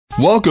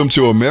Welcome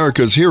to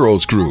America's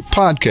Heroes Group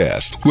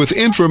podcast with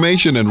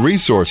information and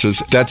resources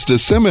that's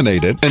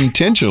disseminated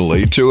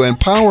intentionally to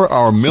empower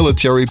our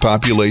military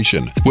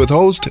population with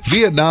host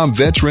Vietnam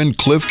veteran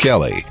Cliff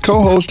Kelly,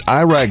 co-host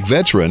Iraq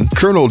veteran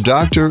Colonel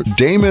Dr.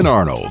 Damon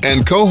Arnold,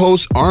 and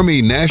co-host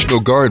Army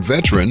National Guard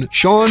veteran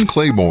Sean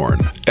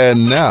Claiborne.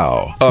 And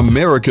now,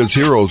 America's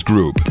Heroes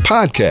Group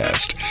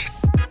podcast.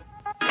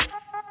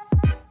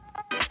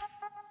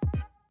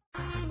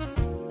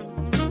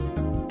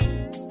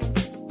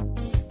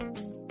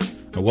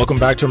 Welcome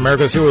back to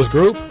America's Heroes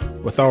Group.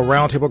 With our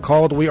roundtable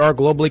called We Are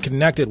Globally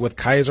Connected with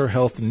Kaiser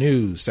Health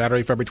News.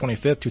 Saturday, February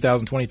 25th,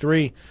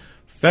 2023.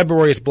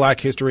 February is Black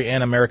History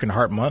and American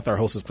Heart Month. Our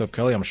host is Cliff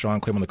Kelly. I'm Sean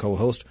Claiborne, the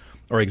co-host.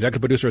 Our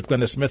executive producer is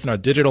Glenda Smith, and our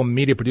digital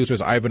media producer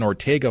is Ivan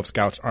Ortega of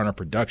Scouts Honor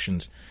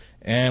Productions.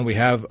 And we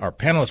have our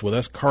panelist with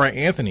us, Cara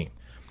Anthony.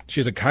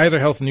 She's a Kaiser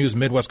Health News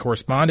Midwest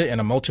correspondent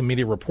and a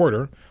multimedia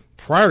reporter.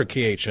 Prior to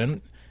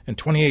KHN, in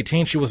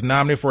 2018, she was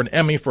nominated for an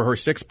Emmy for her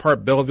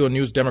 6-part Belleville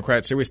News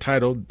Democrat series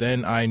titled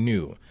Then I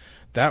Knew.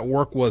 That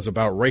work was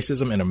about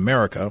racism in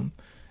America.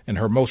 And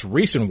her most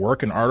recent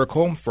work, an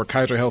article for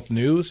Kaiser Health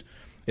News,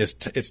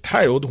 it's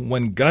titled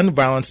When Gun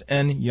Violence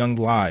Ends Young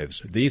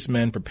Lives. These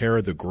Men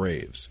Prepare the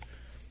Graves.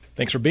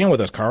 Thanks for being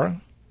with us,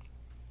 Cara.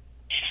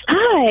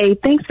 Hi,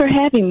 thanks for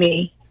having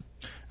me.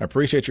 I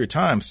appreciate your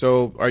time.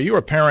 So are you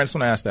a parent? I just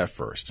want to ask that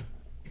first.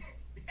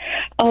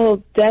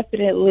 Oh,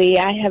 definitely.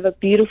 I have a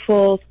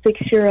beautiful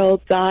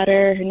 6-year-old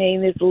daughter. Her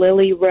name is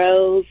Lily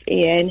Rose,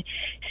 and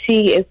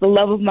she is the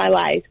love of my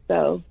life,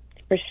 so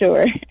for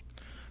sure.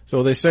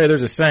 So they say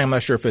there's a saying, I'm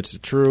not sure if it's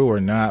true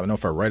or not. I don't know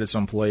if I read it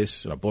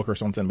someplace, in a book or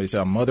something, but they say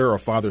a mother or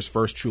father's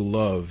first true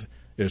love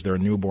is their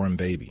newborn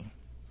baby.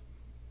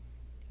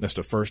 That's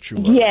the first true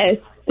love. Yes.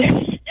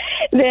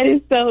 That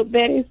is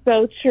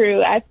so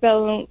true. I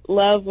fell in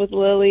love with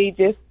Lily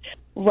just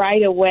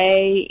right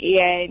away,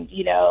 and,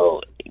 you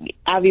know,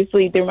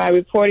 obviously through my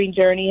reporting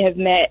journey have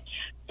met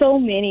so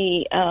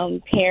many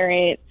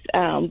parents,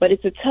 but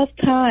it's a tough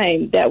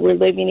time that we're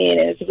living in,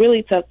 and it's a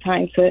really tough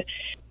time to,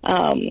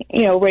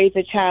 raise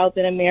a child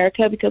in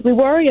America because we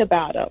worry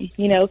about them.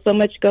 You know, so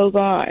much goes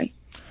on.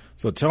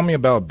 So tell me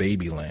about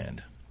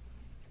Babyland.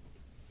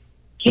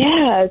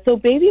 Yeah, so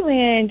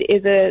Babyland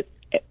is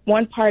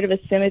one part of a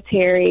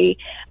cemetery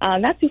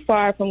not too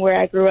far from where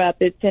I grew up.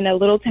 It's in a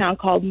little town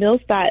called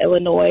Millside,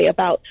 Illinois,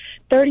 about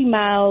 30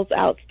 miles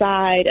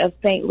outside of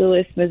St.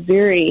 Louis,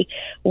 Missouri,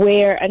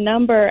 where a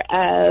number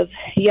of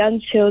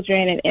young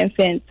children and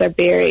infants are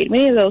buried.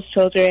 Many of those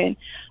children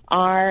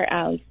are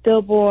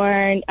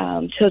stillborn,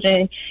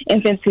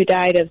 infants who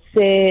died of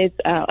SIDS,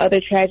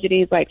 other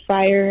tragedies like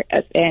fire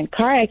and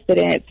car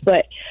accidents.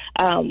 But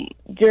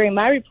during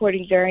my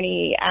reporting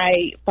journey,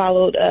 I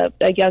followed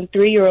a young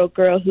 3-year-old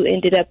girl who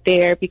ended up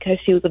there because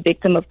she was a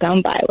victim of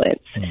gun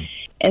violence. Mm.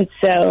 And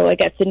so I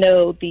got to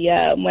know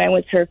when I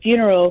went to her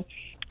funeral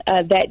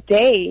that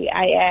day,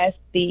 I asked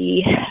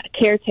the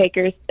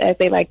caretakers, as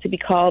they like to be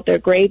called, their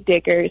grave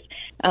diggers,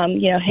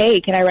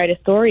 hey, can I write a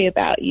story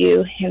about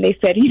you? And they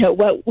said,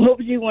 what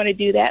would you want to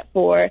do that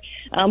for?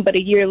 But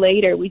a year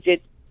later, we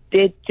did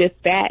just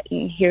that,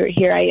 and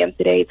here I am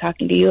today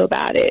talking to you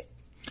about it.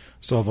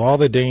 So of all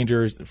the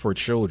dangers for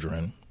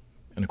children,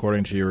 and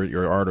according to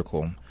your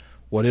article,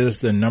 what is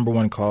the number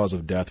one cause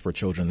of death for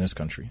children in this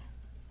country?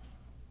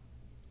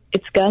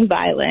 It's gun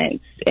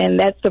violence, and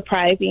that's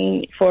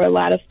surprising for a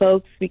lot of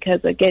folks because,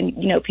 again,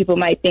 people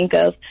might think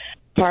of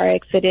car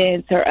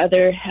accidents or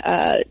other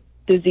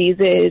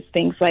diseases,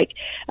 things like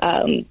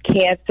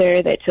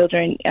cancer that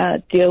children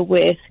deal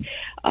with,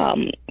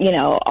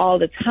 all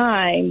the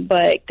time.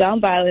 But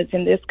gun violence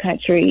in this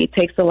country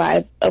takes the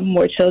lives of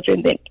more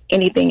children than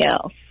anything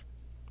else.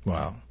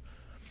 Wow.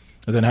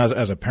 And then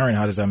as a parent,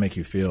 how does that make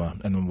you feel?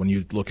 And when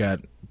you look at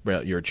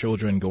your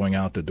children going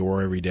out the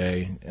door every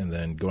day and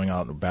then going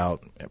out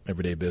about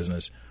everyday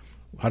business,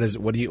 how does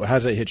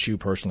it hit you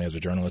personally as a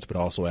journalist, but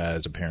also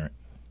as a parent?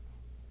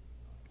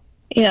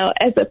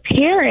 As a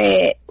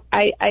parent,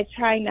 I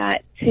try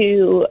not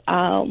to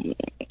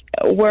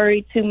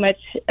worry too much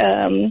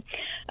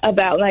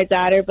about my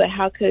daughter, but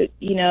how could,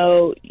 you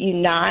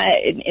not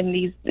in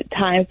these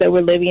times that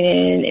we're living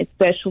in,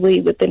 especially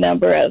with the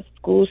number of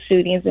school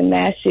shootings and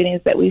mass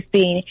shootings that we've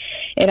seen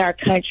in our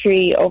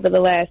country over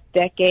the last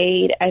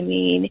decade. I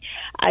mean,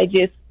 I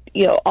just,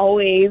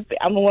 always,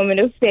 I'm a woman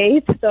of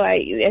faith, so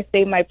I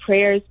say my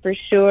prayers for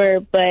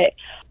sure, but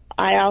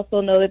I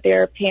also know that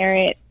there are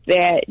parents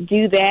that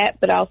do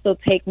that, but also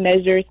take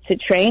measures to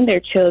train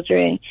their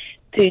children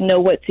to know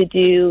what to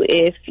do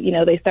if,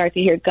 they start to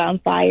hear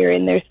gunfire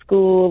in their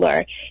school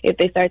or if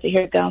they start to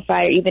hear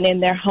gunfire even in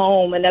their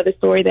home. Another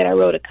story that I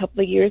wrote a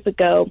couple of years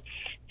ago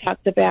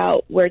talked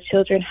about where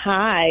children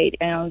hide,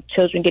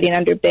 children getting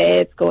under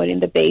beds, going in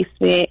the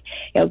basement,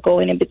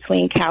 going in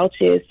between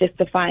couches just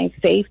to find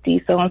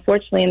safety. So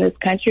unfortunately in this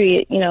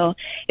country,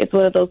 it's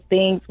one of those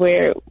things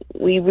where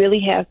we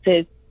really have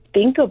to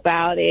think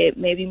about it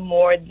maybe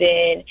more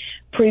than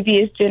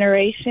previous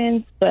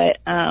generations, but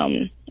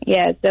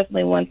yeah, it's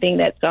definitely one thing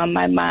that's on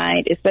my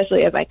mind,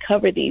 especially as I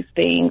cover these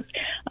things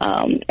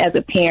as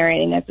a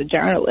parent and as a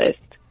journalist.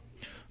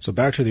 So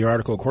back to the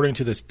article. According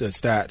to the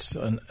stats,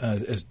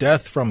 is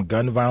death from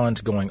gun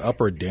violence going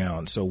up or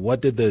down? So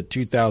what did the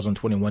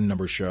 2021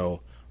 numbers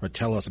show or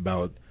tell us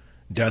about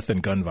death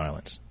and gun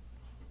violence?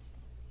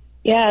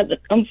 Yeah,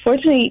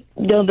 unfortunately,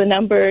 the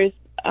numbers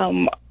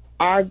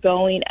are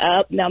going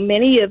up. Now,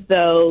 many of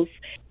those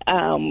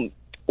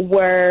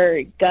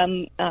were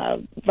gun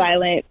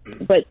violence,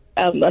 but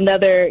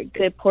another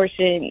good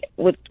portion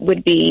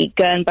would be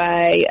gun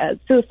by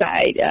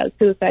suicide.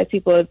 Suicide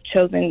people have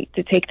chosen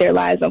to take their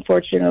lives,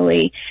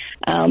 unfortunately,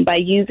 by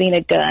using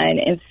a gun.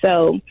 And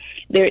so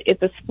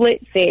it's a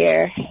split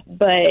there,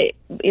 but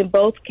in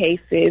both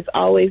cases,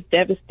 always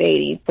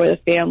devastating for the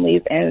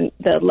families and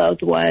the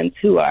loved ones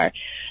who are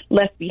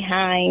left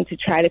behind to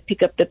try to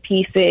pick up the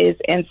pieces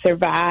and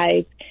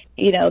survive,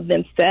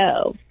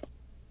 themselves.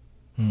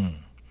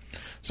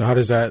 So how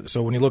does that?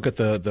 So when you look at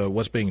the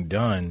what's being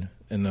done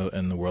in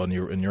the world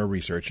in your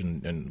research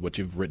and what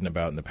you've written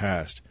about in the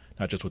past,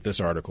 not just with this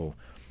article,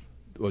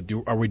 what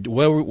do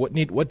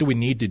we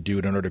need to do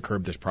in order to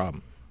curb this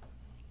problem?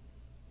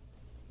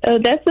 Oh,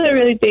 that's a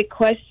really big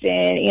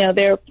question.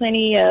 There are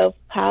plenty of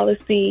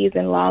policies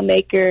and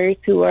lawmakers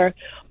who are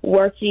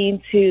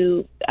working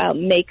to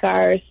make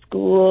our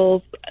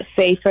schools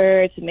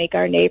safer, to make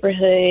our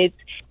neighborhoods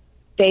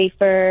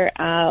safer.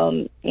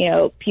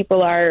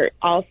 People are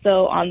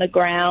also on the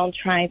ground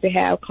trying to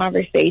have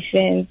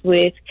conversations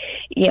with,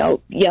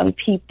 young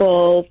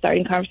people,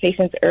 starting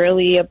conversations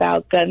early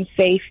about gun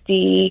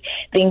safety,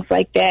 things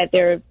like that.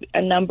 There are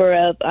a number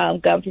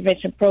of gun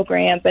prevention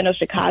programs. I know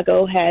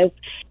Chicago has,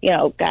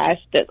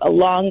 a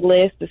long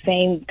list. The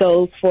same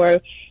goes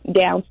for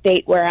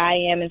downstate where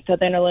I am in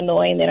Southern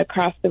Illinois and then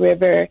across the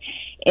river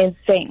in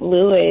St.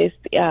 Louis.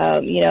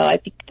 I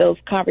think those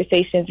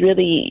conversations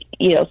really,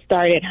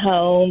 start at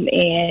home,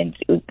 and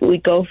we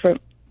go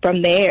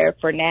from there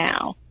for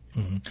now.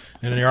 Mm-hmm.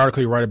 And in your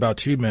article, you write about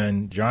two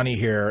men, Johnny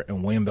Hare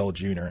and William Bell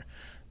Jr.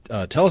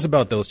 Tell us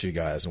about those two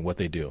guys and what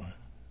they do.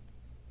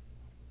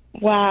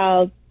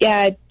 Wow.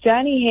 Yeah,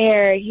 Johnny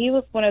Hare, he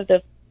was one of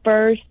the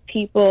first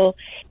people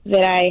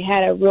that I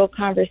had a real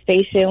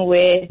conversation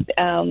with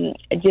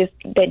just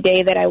the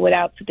day that I went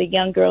out to the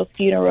young girl's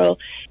funeral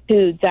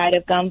who died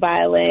of gun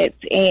violence.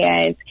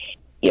 And,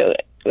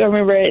 I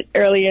remember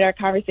earlier in our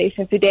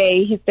conversation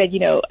today, he said,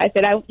 I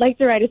said, I would like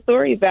to write a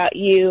story about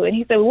you. And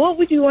he said, what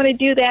would you want to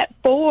do that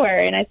for?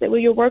 And I said, well,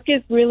 your work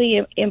is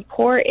really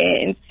important.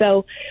 And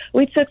so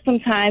we took some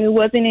time. It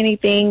wasn't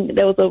anything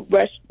that was a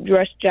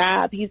rush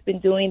job. He's been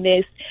doing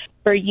this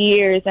for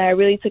years, and I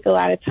really took a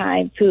lot of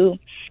time to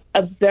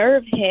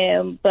observe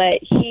him, but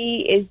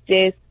he is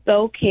just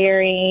so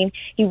caring.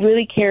 He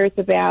really cares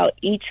about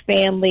each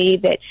family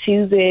that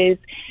chooses,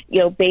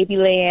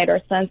 Babyland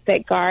or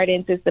Sunset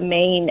Gardens is the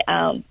main,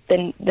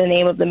 the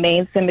name of the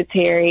main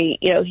cemetery.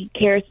 He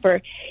cares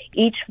for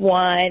each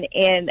one,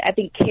 and I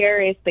think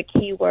care is the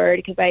key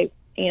word, because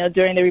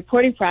during the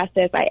reporting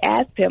process, I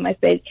asked him, I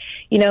said,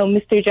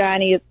 Mr.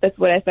 Johnny, that's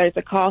what I started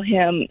to call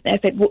him. I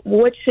said,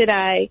 what should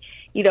I,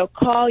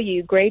 call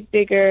you?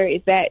 Gravedigger,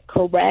 is that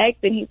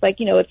correct? And he's like,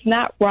 it's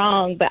not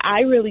wrong, but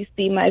I really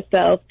see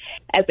myself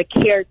as a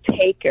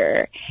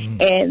caretaker.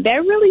 And that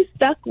really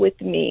stuck with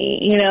me.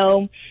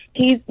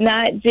 He's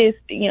not just,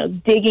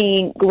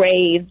 digging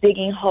graves,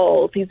 digging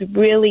holes. He's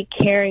really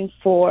caring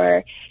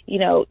for,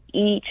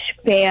 each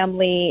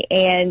family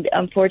and,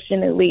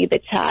 unfortunately, the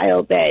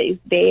child that is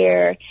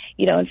there,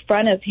 in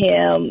front of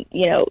him,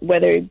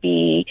 whether it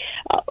be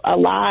a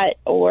lot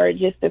or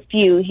just a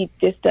few. He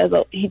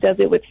does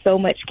it with so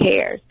much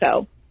care.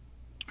 So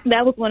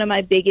that was one of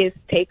my biggest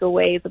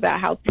takeaways about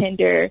how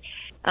tender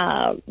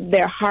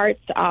their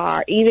hearts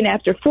are. Even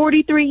after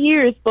 43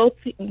 years, both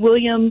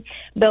William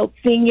Bell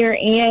Sr.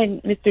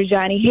 and Mr.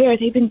 Johnny Hare,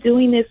 they've been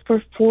doing this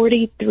for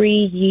 43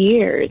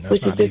 years,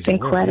 which is just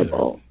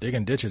incredible.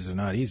 Digging ditches is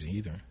not easy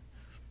either.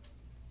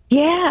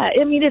 Yeah,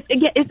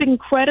 it's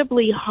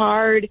incredibly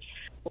hard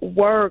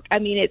work.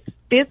 It's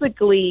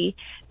physically,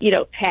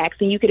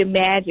 taxing. You could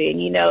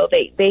imagine,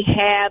 they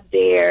have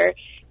their,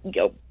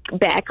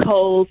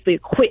 backhoes, the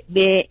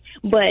equipment.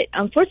 But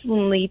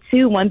unfortunately,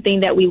 too, one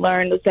thing that we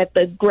learned was that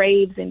the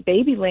graves in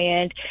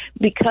Babyland,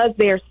 because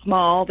they're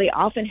small, they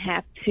often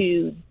have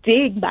to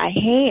dig by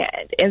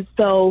hand. And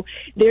so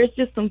there's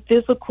just some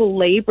physical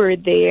labor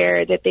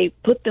there that they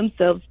put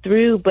themselves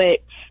through, but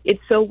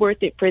it's so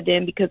worth it for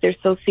them because they're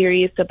so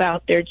serious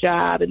about their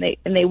job, and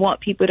they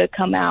want people to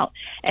come out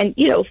and,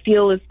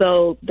 feel as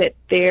though that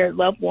their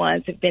loved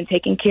ones have been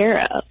taken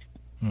care of.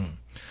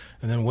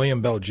 And then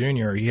William Bell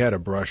Jr., he had a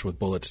brush with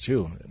bullets,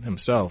 too,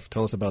 himself.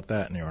 Tell us about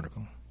that in the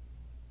article.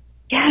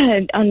 Yeah,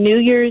 on New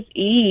Year's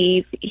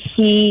Eve,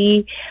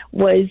 he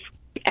was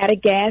at a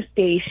gas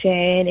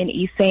station in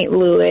East St.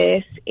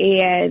 Louis,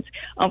 and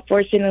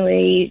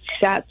unfortunately,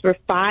 shots were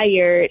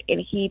fired, and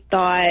he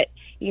thought,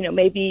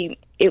 maybe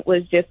it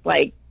was just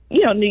like,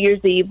 New Year's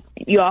Eve,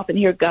 you often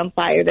hear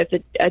gunfire. That's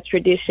a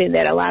tradition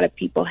that a lot of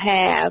people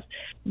have,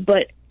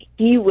 but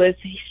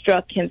he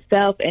struck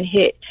himself and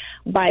hit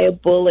by a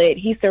bullet.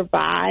 He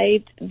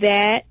survived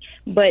that,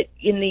 but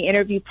in the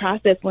interview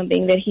process, one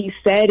thing that he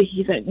said,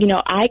 he said,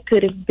 I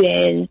could have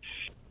been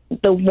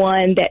the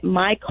one that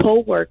my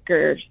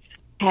coworkers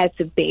had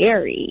to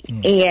bury,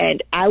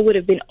 and I would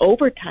have been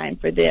overtime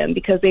for them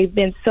because they've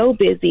been so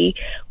busy.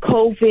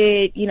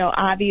 COVID,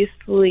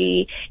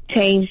 obviously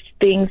changed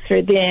things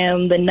for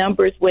them. The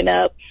numbers went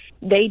up.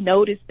 They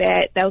noticed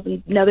that. That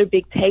was another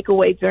big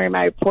takeaway during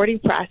my reporting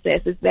process,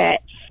 is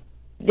that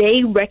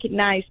they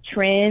recognize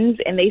trends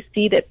and they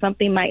see that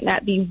something might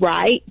not be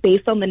right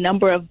based on the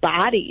number of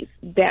bodies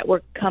that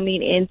were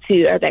coming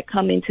into, or that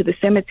come into the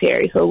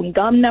cemetery. So when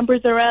gun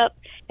numbers are up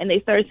and they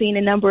start seeing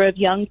a number of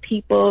young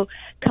people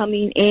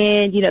coming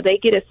in, they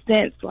get a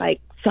sense like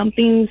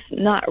something's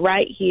not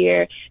right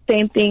here.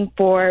 Same thing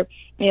for,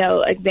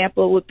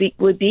 example would be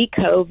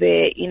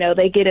COVID.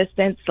 They get a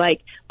sense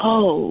like,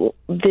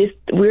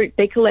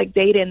 they collect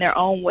data in their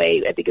own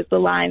way. I think it's the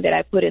line that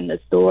I put in the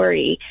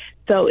story.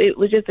 So it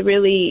was just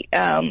really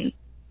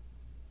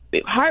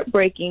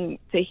heartbreaking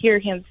to hear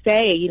him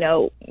say,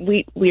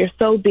 we are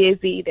so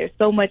busy, there's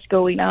so much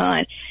going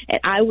on, and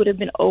I would have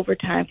been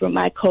overtime for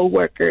my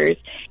coworkers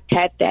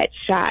had that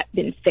shot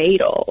been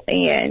fatal.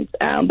 And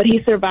but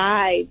he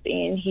survived,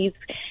 and he's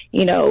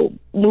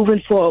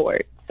moving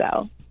forward.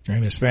 So,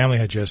 and his family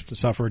had just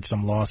suffered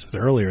some losses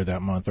earlier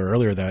that month or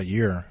earlier that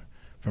year,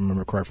 if I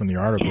remember correct from the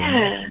article.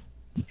 Yeah.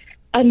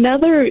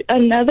 Another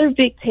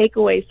big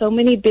takeaway, so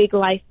many big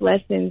life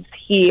lessons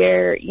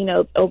here,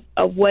 of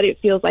what it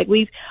feels like.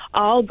 We've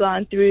all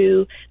gone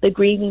through the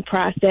grieving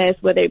process,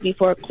 whether it be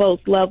for a close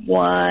loved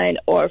one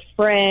or a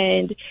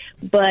friend,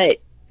 but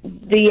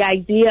the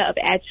idea of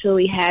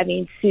actually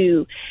having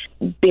to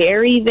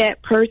bury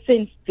that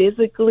person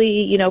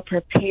physically,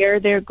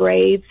 prepare their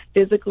graves,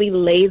 physically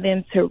lay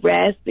them to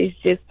rest is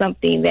just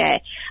something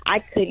that I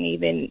couldn't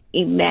even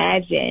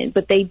imagine.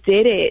 But they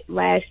did it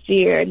last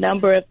year a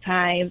number of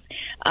times,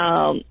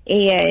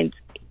 and,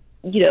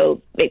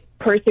 they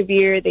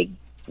persevered.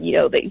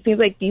 It seems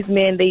like these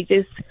men, they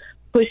just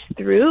push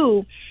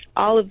through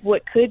all of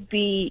what could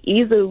be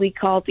easily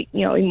called,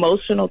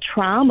 emotional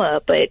trauma,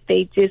 but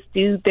they just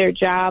do their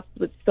jobs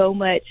with so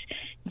much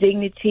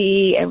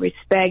dignity and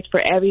respect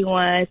for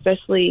everyone,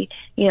 especially,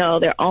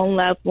 their own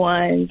loved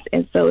ones.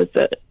 And so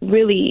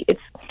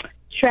it's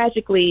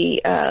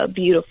tragically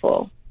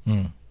beautiful.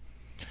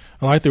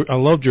 I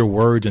loved your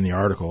words in the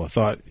article. I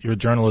thought your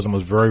journalism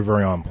was very,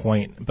 very on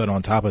point, but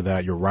on top of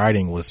that, your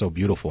writing was so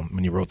beautiful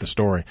when you wrote the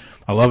story.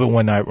 I love it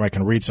when I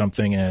can read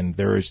something and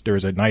there's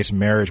a nice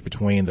marriage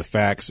between the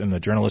facts and the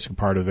journalistic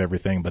part of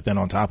everything, but then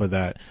on top of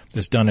that,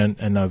 it's done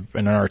in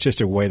an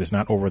artistic way that's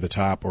not over the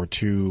top or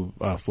too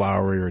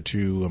flowery or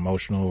too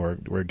emotional or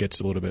where it gets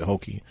a little bit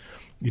hokey.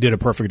 You did a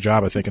perfect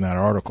job, I think, in that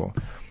article.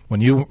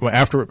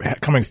 After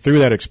coming through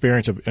that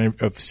experience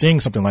of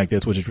seeing something like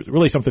this, which is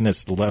really something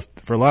that's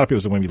left, for a lot of people,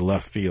 it's going to be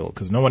left field,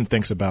 because no one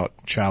thinks about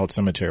child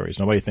cemeteries.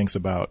 Nobody thinks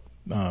about,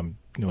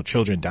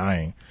 children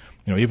dying.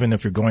 Even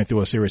if you're going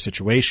through a serious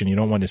situation, you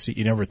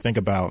never think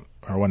about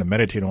or want to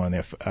meditate on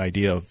the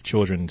idea of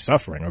children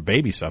suffering or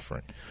babies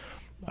suffering.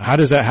 How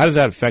does that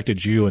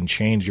affected you and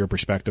change your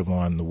perspective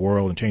on the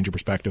world and change your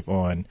perspective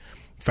on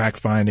fact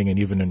finding and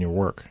even in your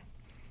work?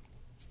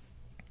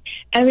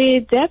 I mean,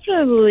 it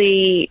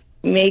definitely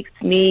makes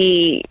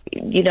me,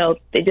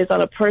 just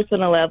on a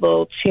personal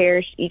level,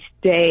 cherish each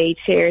day,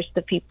 cherish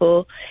the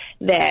people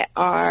that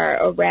are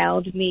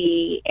around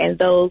me and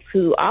those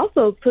who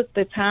also took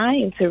the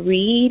time to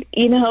read,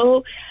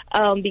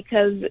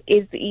 because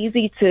it's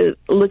easy to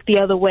look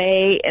the other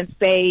way and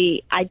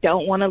say, I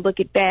don't want to look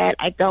at that.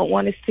 I don't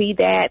want to see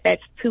that.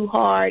 That's too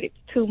hard. It's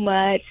too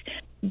much.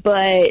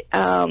 But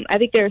I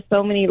think there are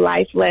so many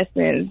life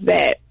lessons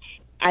that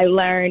I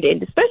learned,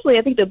 and especially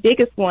I think the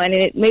biggest one,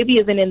 and it maybe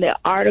isn't in the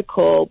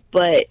article,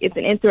 but it's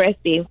an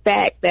interesting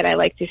fact that I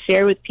like to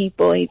share with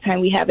people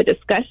anytime we have a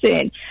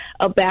discussion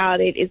about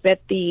it, is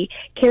that the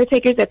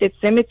caretakers at the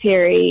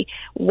cemetery,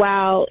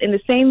 while in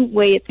the same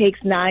way it takes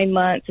 9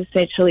 months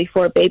essentially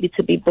for a baby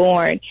to be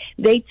born,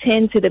 they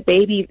tend to the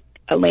baby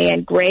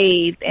land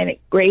graves and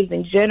graves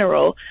in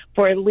general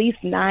for at least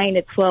 9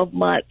 to 12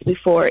 months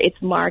before it's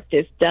marked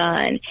as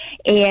done.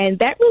 And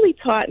that really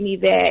taught me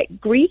that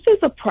grief is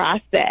a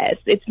process.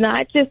 It's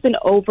not just an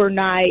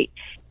overnight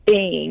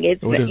thing.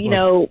 It's for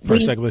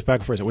a second, let's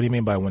back for a second. What do you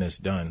mean by when it's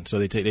done? So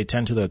they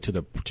tend to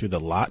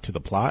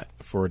the plot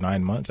for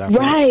 9 months after.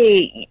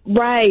 Right.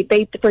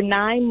 For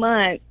 9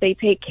 months they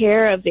take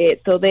care of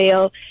it. So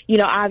they'll,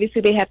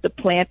 obviously they have to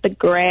plant the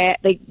grass.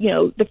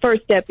 The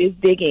first step is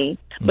digging,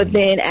 but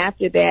then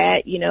after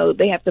that,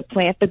 they have to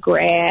plant the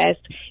grass.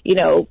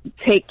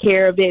 Take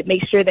care of it,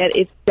 make sure that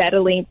it's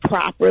settling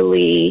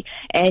properly,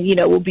 and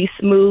will be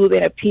smooth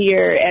and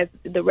appear as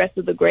the rest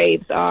of the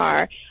graves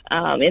are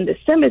in the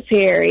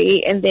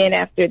cemetery. And then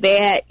after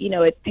that,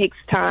 it takes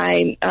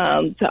time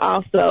to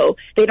also,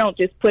 they don't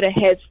just put a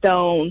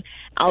headstone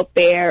out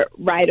there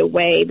right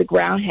away. The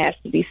ground has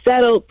to be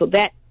settled, so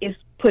that is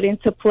put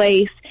into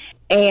place.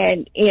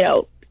 And,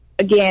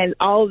 again,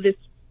 all of this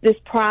this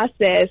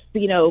process,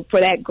 you know, for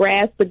that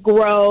grass to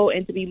grow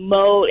and to be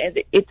mowed and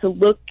it to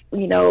look,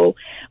 you know,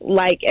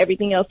 like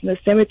everything else in the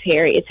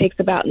cemetery, it takes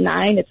about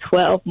 9 to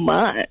 12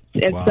 months.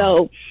 And wow.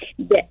 So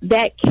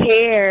that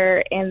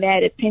care and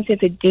that attention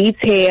to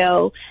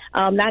detail,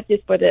 not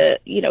just for the,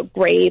 you know,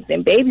 graves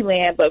and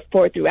Babyland, but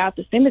for throughout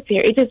the cemetery,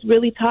 it just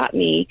really taught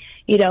me,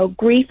 you know,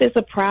 grief is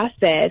a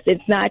process.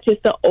 It's not just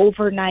an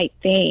overnight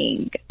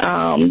thing,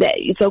 that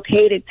it's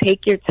okay to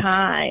take your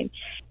time.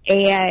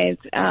 And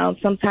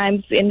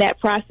sometimes in that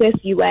process,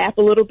 you laugh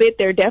a little bit.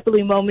 There are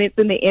definitely moments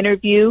in the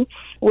interview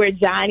where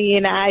Johnny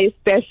and I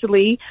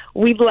especially,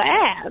 we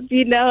laughed,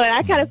 you know, and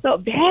I kind of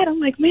felt bad.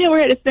 I'm like, man, we're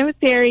at a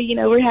cemetery, you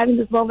know, we're having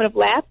this moment of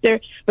laughter.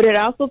 But it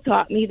also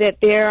taught me that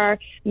there are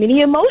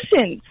many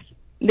emotions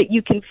that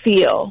you can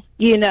feel,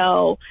 you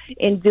know,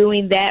 in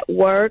doing that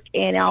work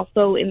and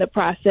also in the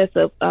process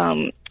of,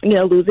 you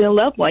know, losing a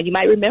loved one. You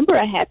might remember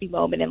a happy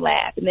moment and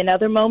laugh. And then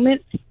other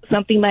moments,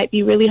 something might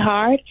be really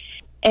hard.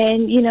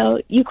 And, you know,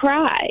 you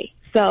cry.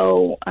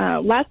 So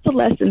lots of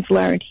lessons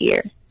learned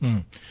here.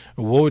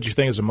 What would you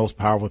think is the most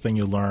powerful thing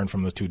you learned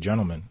from the two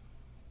gentlemen?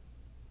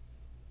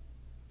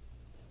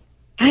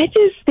 I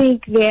just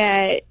think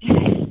that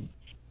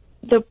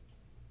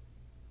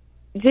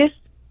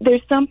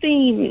there's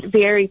something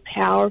very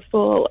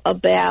powerful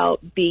about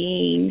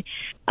being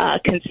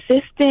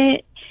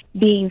consistent,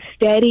 being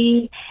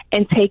steady,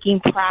 and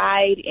taking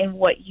pride in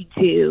what you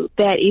do.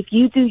 That if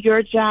you do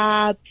your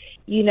job,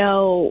 you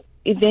know,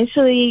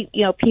 eventually,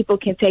 you know, people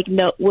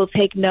will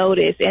take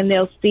notice and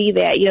they'll see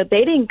that, you know,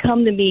 they didn't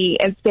come to me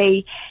and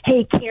say,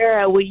 hey,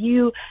 Kara, will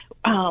you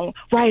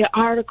write an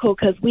article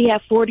because we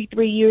have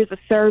 43 years of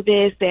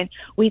service and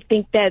we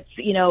think that's,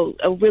 you know,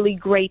 a really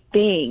great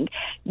thing.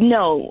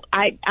 No,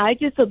 I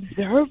just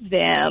observe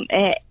them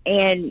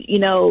and, you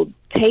know,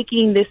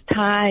 taking this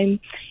time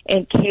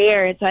and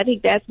care. And so I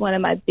think that's one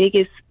of my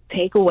biggest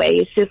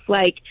takeaways. It's just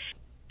like,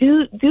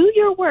 do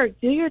your work,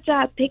 do your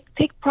job,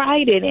 take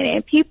pride in it,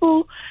 and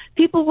people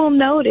will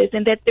notice,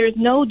 and that there's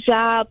no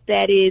job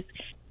that is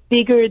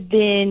bigger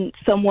than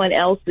someone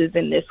else's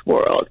in this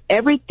world.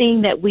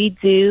 Everything that we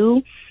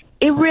do,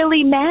 it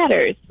really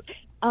matters.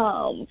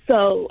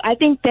 So I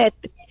think that.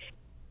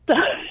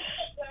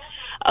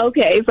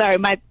 Okay, sorry,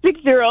 my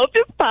 6-year-old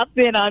just popped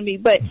in on me,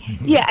 but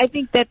yeah, I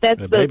think that's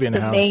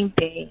the main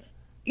thing.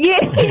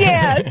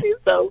 Yeah, she's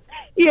so,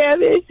 yeah,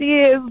 there she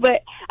is.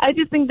 But I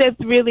just think that's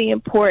really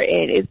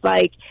important. It's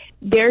like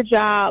their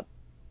job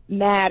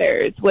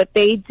matters. What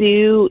they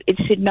do, it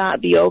should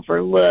not be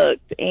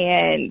overlooked.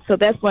 And so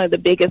that's one of the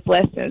biggest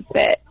lessons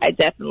that I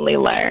definitely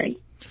learned.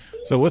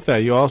 So with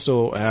that, you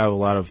also have a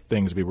lot of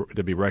things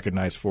to be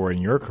recognized for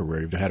in your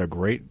career. You've had a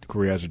great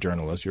career as a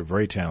journalist. You're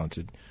very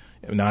talented.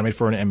 Nominated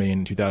for an Emmy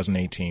in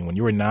 2018. When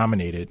you were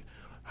nominated,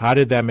 how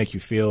did that make you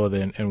feel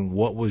then, and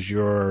what was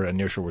your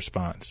initial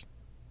response?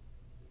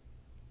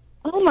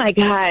 Oh my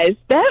gosh,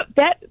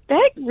 that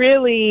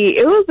really,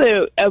 it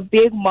was a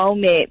big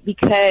moment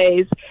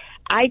because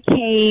I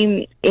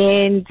came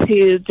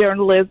into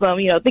journalism,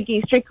 you know,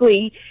 thinking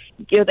strictly,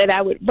 you know, that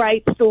I would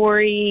write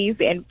stories,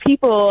 and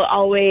people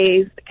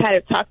always kind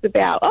of talked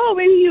about, oh,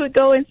 maybe you would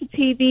go into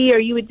TV or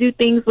you would do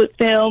things with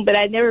film, but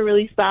I never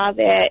really saw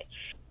that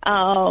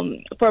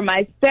for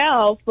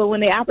myself. But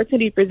when the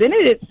opportunity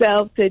presented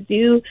itself to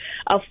do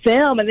a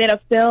film, and then a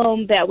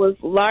film that was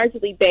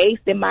largely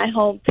based in my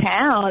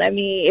hometown, I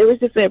mean, it was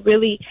just a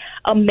really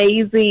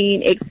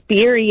amazing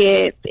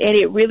experience, and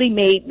it really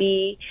made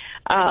me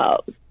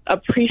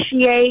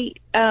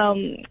appreciate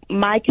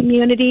my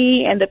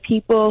community and the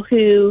people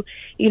who,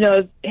 you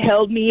know,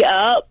 held me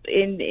up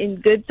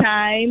in good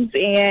times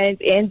and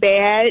in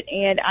bad.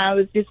 And I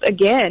was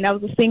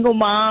a single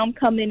mom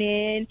coming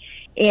in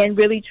and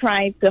really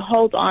trying to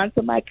hold on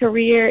to my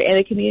career, and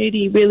the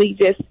community really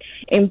just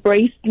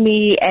embraced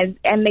me, and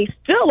they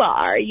still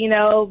are. You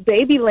know,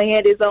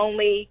 Babyland is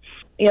only,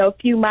 you know, a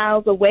few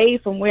miles away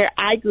from where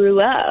I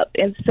grew up,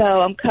 and so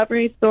I'm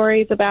covering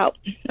stories about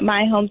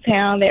my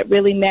hometown that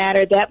really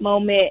matter. That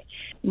moment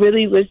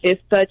really was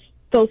just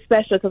so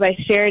special because I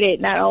shared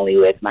it not only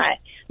with my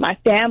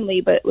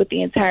family but with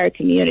the entire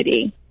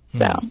community.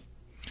 So,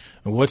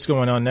 and what's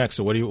going on next?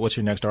 So, what's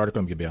your next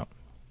article going to be about?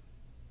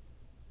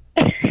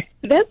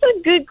 That's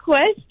a good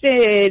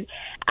question.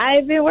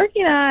 I've been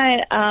working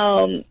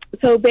on,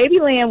 so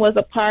Babyland was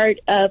a part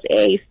of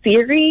a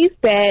series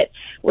that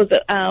was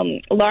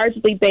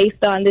largely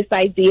based on this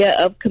idea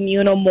of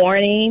communal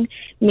mourning,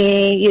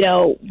 meaning, you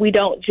know, we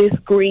don't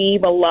just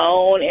grieve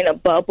alone in a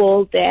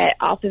bubble, that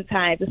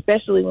oftentimes,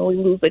 especially when we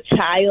lose a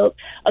child,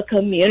 a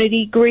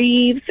community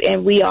grieves,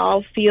 and we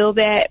all feel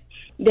that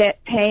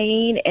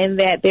pain, and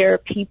that there are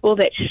people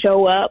that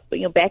show up.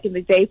 You know, back in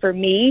the day for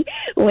me,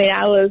 when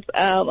I was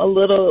a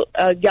little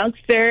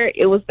youngster,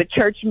 it was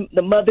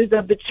the mothers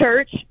of the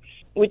church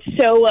would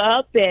show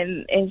up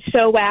and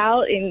show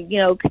out and, you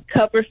know,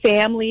 cover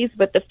families,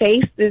 but the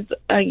faces,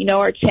 you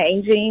know, are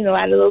changing. A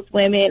lot of those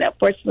women,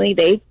 unfortunately,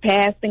 they've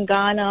passed and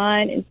gone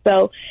on. And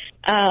so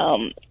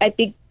I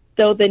think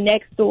so the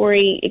next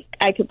story,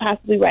 I could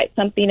possibly write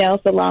something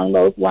else along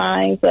those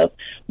lines of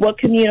what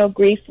communal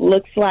grief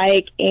looks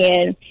like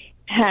and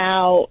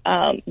how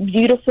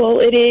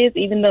beautiful it is,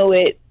 even though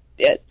it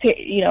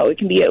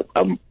can be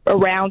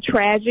around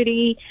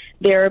tragedy.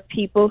 There are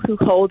people who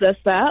hold us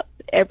up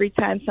every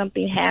time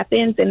something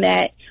happens, and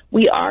that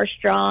we are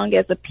strong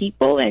as a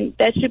people, and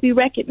that should be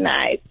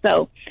recognized.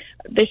 So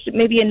there should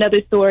maybe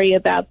another story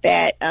about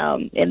that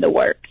in the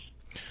works.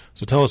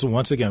 So tell us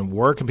once again,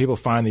 where can people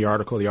find the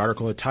article? The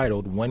article is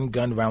titled "When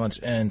Gun Violence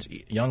Ends,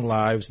 Young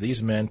Lives,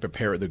 These Men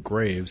Prepare Their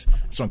Graves."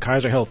 It's on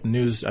Kaiser Health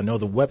News. I know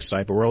the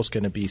website, but where else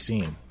can it be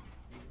seen?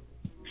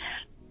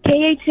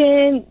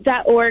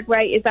 KHN.org,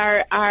 right, is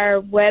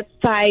our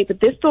website. But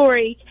this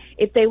story,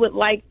 if they would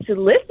like to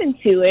listen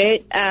to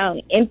it,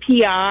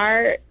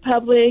 NPR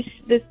published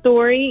this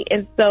story,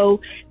 and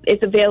so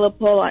it's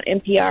available on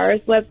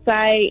NPR's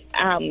website.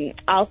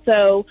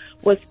 Also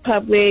was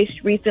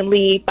published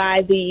recently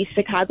by the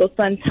Chicago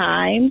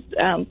Sun-Times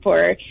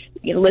for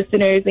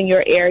listeners in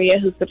your area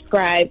who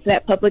subscribe to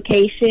that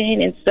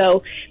publication. And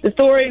so the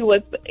story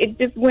it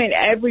just went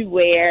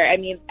everywhere. I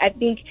mean, I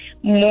think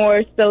more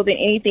so than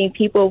anything,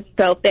 people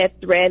felt that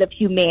thread of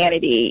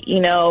humanity.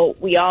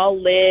 We all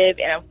live,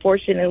 and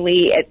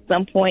unfortunately at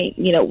some point,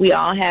 we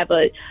all have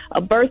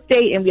a birth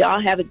date and we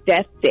all have a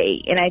death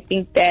date. And I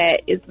think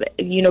that is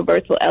a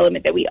universal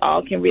element that we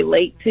all can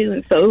relate to.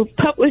 And so it was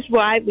published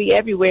widely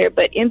everywhere,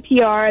 but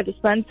NPR, the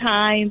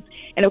Sun-Times,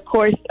 and of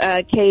course,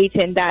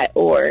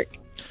 KHN.org.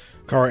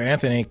 Cara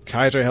Anthony,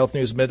 Kaiser Health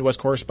News Midwest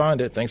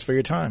correspondent, thanks for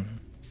your time.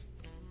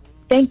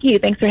 Thank you.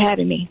 Thanks for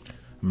having me.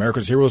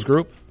 America's Heroes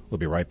Group, we'll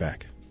be right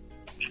back.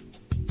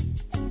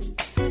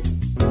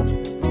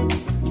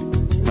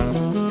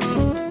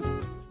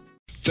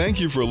 Thank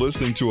you for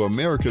listening to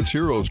America's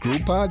Heroes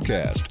Group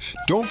podcast.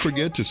 Don't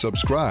forget to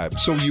subscribe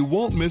so you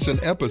won't miss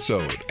an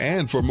episode.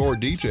 And for more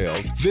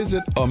details,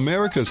 visit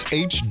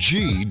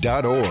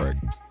americashg.org.